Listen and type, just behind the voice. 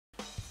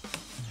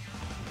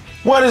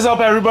What is up,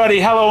 everybody?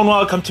 Hello and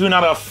welcome to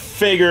another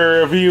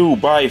figure review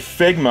by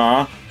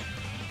Figma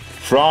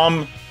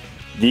from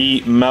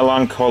the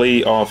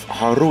Melancholy of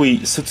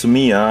Haruhi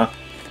Suzumiya.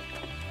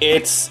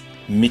 It's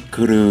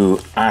Mikuru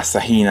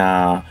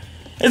Asahina.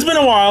 It's been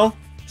a while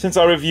since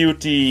I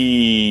reviewed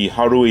the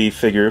Haruhi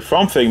figure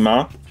from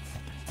Figma,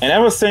 and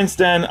ever since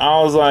then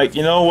I was like,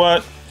 you know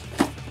what?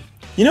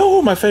 You know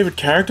who my favorite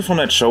character from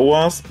that show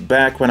was?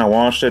 Back when I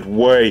watched it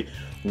way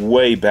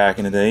back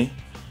in the day?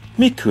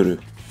 Mikuru.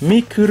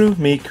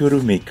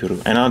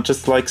 Mikuru. And I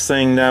just like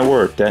saying that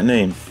word, that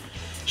name.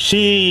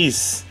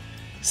 She's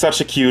such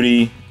a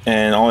cutie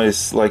and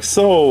always like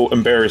so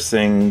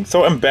embarrassing,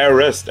 so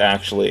embarrassed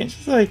actually.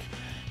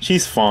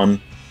 She's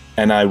fun,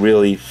 and I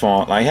really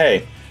thought like,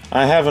 hey,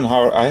 I have a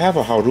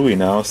Haruhi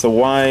now, so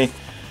why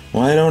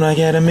don't I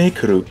get a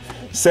Mikuru?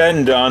 Said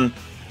and done.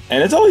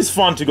 And it's always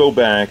fun to go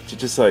back to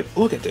just like,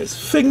 look at this,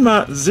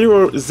 Figma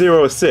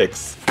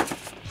 006.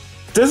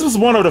 This was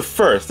one of the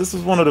first. This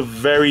was one of the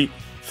very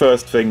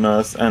first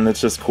Figmas, and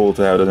it's just cool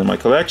to have it in my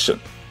collection.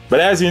 But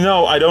as you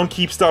know, I don't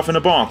keep stuff in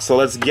a box, so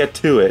let's get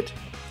to it.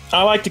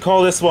 I like to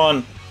call this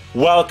one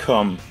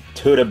Welcome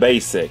to the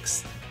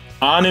Basics.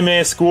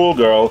 Anime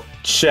schoolgirl,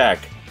 check.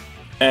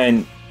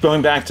 And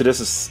going back to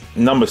this is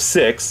number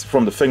 6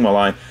 from the Figma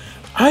line,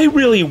 I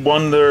really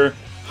wonder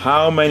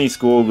how many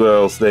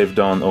schoolgirls they've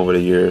done over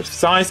the years.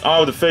 Size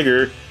of the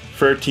figure,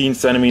 13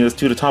 centimeters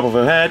to the top of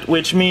her head,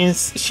 which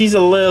means she's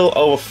a little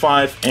over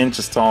 5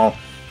 inches tall.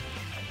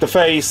 The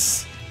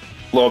face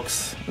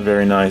looks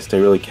very nice. They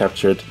really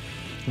captured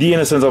the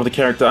innocence of the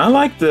character. I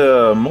like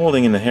the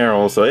molding in the hair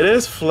also. It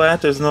is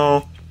flat, there's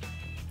no...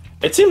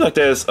 It seems like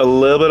there's a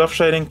little bit of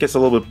shading, gets a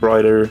little bit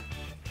brighter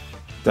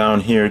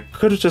down here.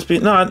 Could it just be...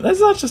 No,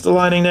 it's not just the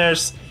lighting,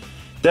 there's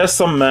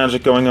some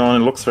magic going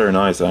on. It looks very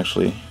nice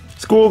actually.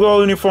 Schoolgirl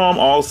uniform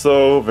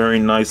also very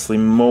nicely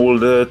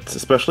molded,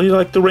 especially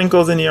like the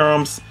wrinkles in the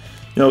arms.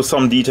 You know,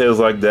 some details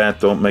like that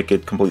don't make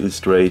it completely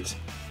straight.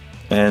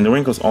 And the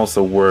wrinkles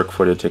also work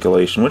for the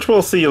articulation, which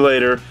we'll see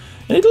later.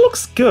 And it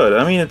looks good.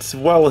 I mean, it's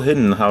well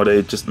hidden how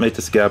they just made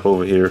this gap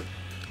over here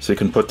so you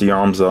can put the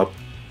arms up.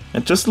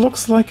 It just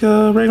looks like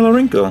a regular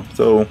wrinkle.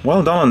 So,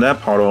 well done on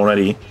that part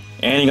already.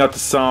 And you got the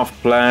soft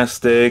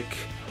plastic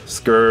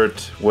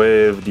skirt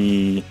with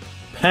the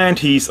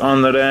panties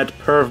under that,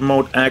 perv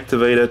mode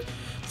activated.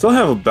 Still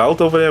have a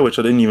belt over there, which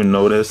I didn't even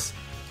notice.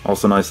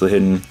 Also nicely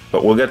hidden.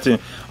 But we'll get to...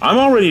 I'm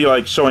already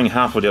like showing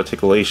half of the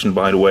articulation,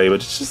 by the way,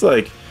 but it's just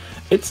like...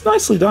 It's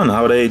nicely done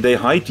how they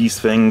hide these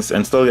things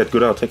and still get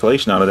good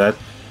articulation out of that.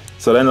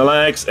 So then the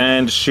legs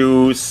and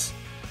shoes,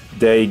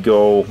 they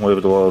go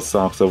with the little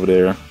socks over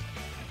there.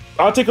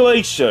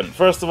 Articulation.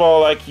 First of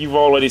all, like you've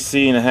already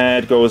seen, the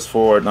head goes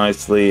forward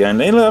nicely, and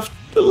they left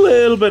a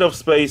little bit of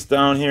space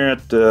down here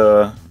at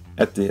the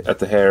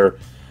hair.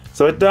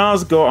 So it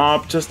does go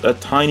up just a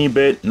tiny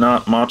bit,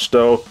 not much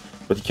though,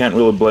 but you can't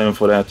really blame them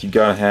for that. You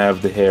gotta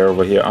have the hair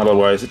over here,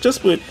 otherwise it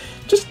just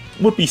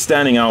would be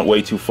standing out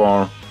way too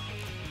far.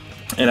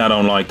 And I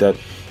don't like that.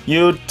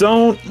 You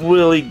don't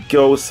really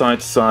go side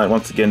to side.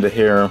 Once again, the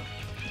hair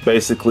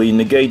basically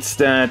negates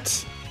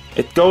that.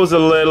 It goes a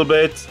little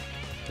bit.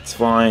 It's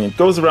fine. It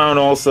goes around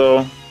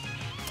also.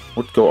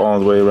 Would go all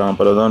the way around,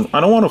 but I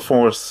don't want to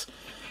force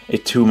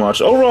it too much.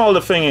 Overall,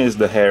 the thing is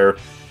the hair.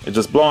 It's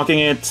just blocking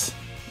it.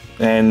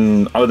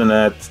 And other than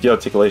that, the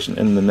articulation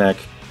in the neck,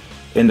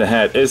 in the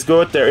head is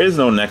good. There is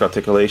no neck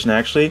articulation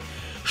actually.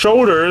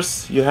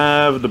 Shoulders, you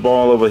have the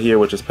ball over here,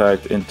 which is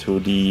packed into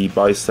the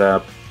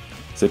bicep.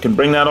 So you can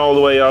bring that all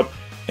the way up,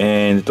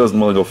 and it doesn't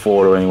really go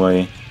forward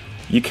anyway.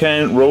 You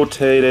can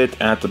rotate it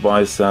at the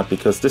bicep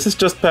because this is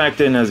just packed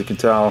in, as you can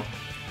tell.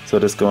 So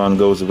this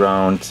goes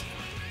around.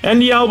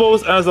 And the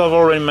elbows, as I've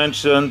already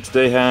mentioned,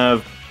 they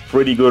have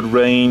pretty good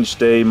range.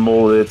 They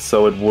mold it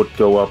so it would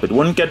go up. It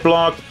wouldn't get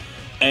blocked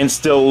and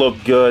still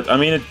look good. I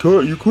mean,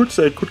 you could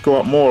say it could go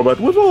up more, but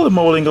with all the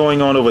molding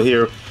going on over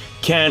here,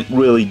 can't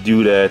really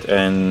do that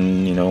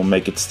and, you know,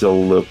 make it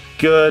still look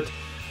good.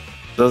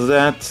 Does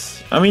that...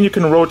 I mean, you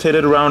can rotate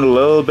it around a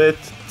little bit.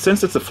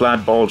 Since it's a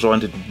flat ball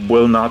joint, it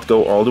will not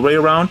go all the way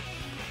around.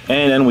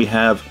 And then we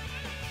have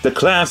the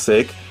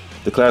classic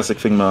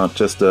Figma,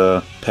 just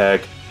a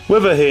peg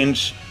with a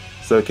hinge,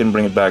 so it can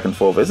bring it back and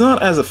forth. It's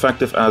not as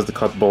effective as the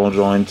cut ball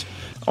joint.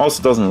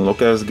 Also doesn't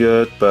look as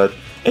good, but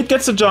it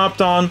gets the job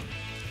done.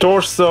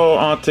 Torso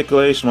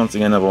articulation, once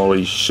again, I've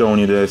already shown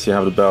you this. You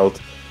have the belt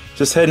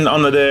just hidden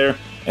under there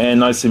and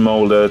nicely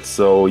molded,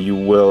 so you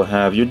will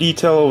have your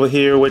detail over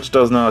here, which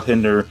does not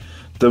hinder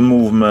the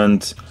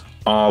movement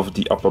of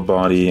the upper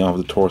body, of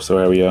the torso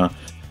area.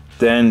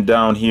 Then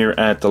down here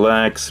at the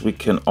legs, we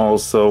can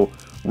also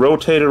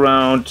rotate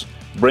around,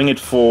 bring it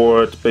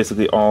forward,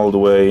 basically all the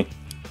way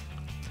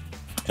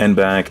and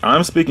back.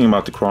 I'm speaking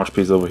about the crotch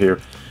piece over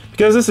here,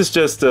 because this is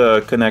just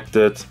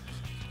connected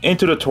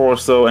into the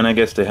torso, and I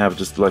guess they have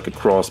just like a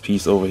cross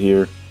piece over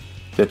here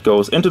that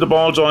goes into the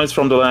ball joints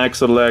from the legs,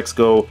 so the legs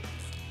go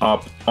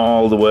up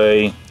all the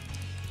way,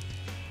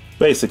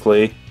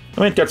 basically. I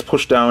mean, it gets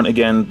pushed down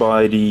again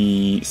by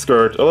the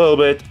skirt a little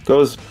bit,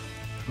 goes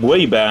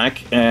way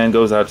back and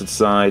goes out to the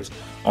side.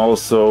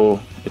 Also,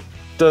 it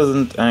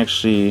doesn't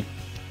actually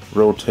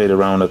rotate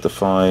around at the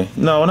thigh.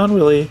 No, not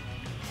really.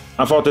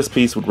 I thought this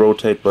piece would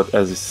rotate, but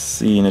as you've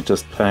seen, it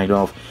just pegged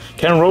off.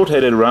 Can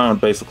rotate it around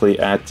basically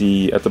at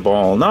the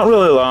ball. Not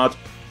really a lot.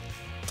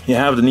 You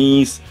have the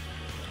knees.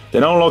 They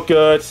don't look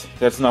good.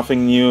 That's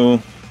nothing new,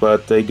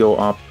 but they go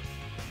up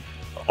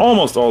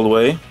almost all the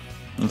way.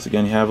 Once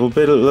again, you have a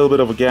little bit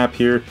of a gap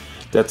here.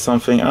 That's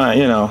something I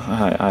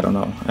don't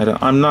know.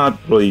 I'm not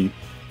really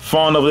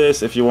fond of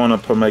this. If you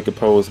want to make a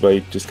pose by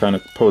just kind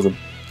of pose them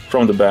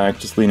from the back,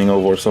 just leaning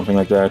over or something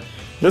like that,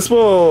 this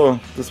will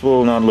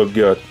not look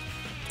good.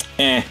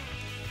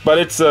 But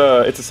it's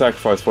a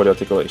sacrifice for the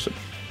articulation.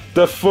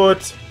 The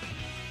foot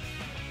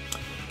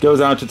goes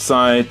out to the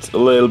side a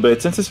little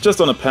bit. Since it's just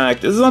on a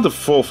peg, this is not a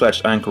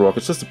full-fledged ankle rock,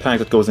 it's just a peg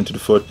that goes into the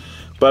foot,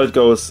 but it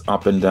goes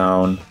up and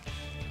down.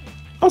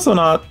 Also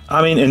not,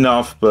 I mean,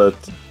 enough, but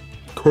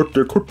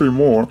there could be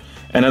more.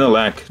 And then the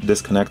leg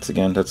disconnects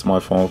again, that's my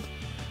fault.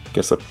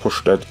 Guess I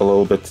pushed that a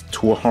little bit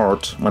too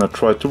hard when I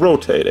tried to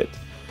rotate it.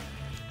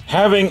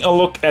 Having a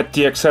look at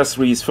the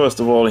accessories, first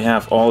of all, you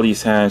have all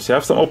these hands. You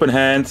have some open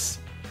hands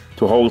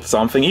to hold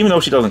something, even though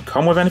she doesn't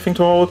come with anything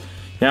to hold.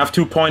 You have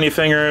two pointy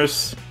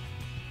fingers,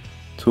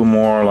 two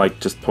more like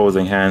just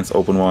posing hands,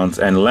 open ones,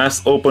 and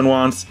less open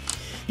ones.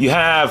 You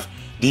have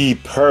the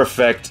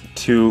perfect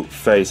two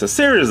faces.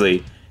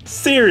 Seriously,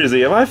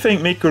 if I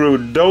think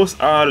Mikuru, those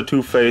are the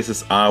two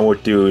faces I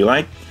would do.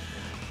 Like,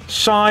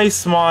 shy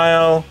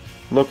smile,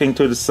 looking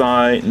to the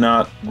side,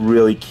 not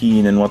really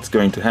keen in what's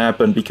going to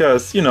happen,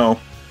 because, you know,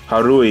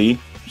 Haruhi,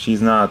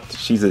 she's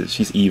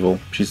evil.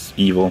 She's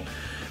evil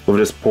with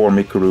this poor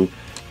Mikuru.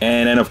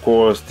 And then of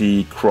course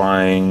the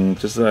crying,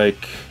 just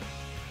like,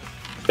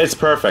 it's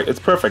perfect. It's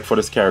perfect for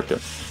this character.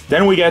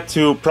 Then we get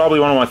to probably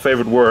one of my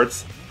favorite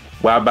words,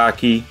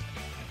 Wabaki.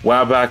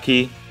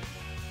 Wabaki.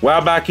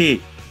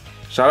 Wabaki.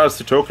 Shoutouts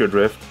to Tokyo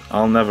Drift.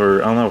 I'll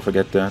never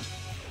forget that.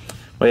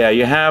 But yeah,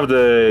 you have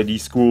the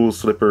school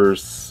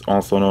slippers,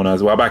 also known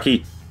as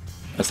Wabaki.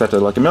 I said that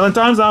like a million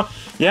times now.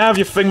 You have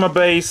your Figma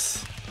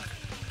base,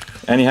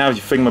 and you have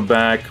your Figma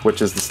back,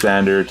 which is the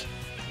standard.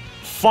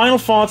 Final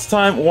thoughts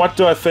time. What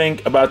do I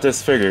think about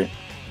this figure?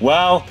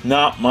 Well,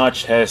 not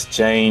much has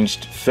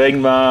changed.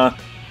 Figma,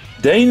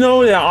 they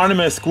know they're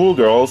anime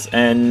schoolgirls,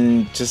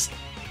 and just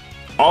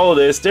all of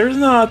this, there's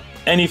not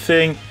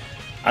anything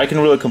I can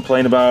really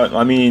complain about.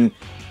 I mean,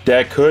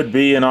 there could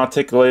be an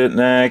articulated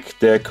neck,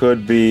 there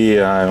could be,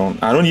 I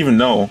don't even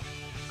know.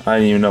 I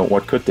don't even know,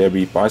 what could there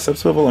be? Bicep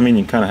swivel? I mean,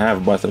 you kind of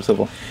have a bicep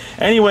swivel.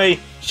 Anyway,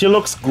 she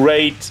looks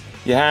great.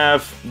 You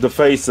have the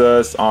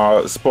faces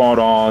are spot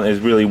on, is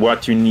really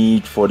what you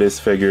need for this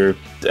figure.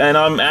 And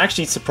I'm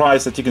actually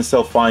surprised that you can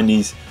still find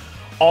these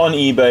on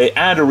eBay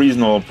at a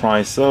reasonable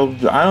price. So,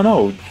 I don't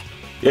know.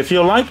 If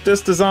you like this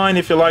design,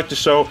 if you like the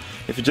show,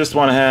 if you just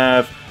want to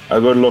have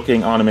a good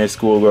looking anime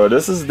schoolgirl,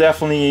 this is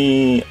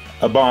definitely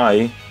a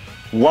buy.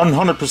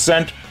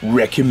 100%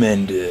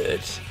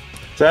 recommended.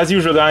 So as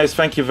usual guys,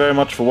 thank you very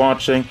much for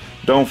watching.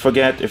 Don't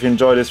forget, if you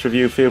enjoyed this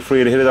review, feel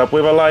free to hit it up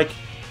with a like.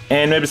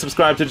 And maybe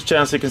subscribe to the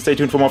channel so you can stay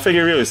tuned for more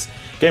figure reviews,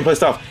 gameplay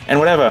stuff, and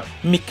whatever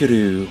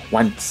Mikuru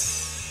wants.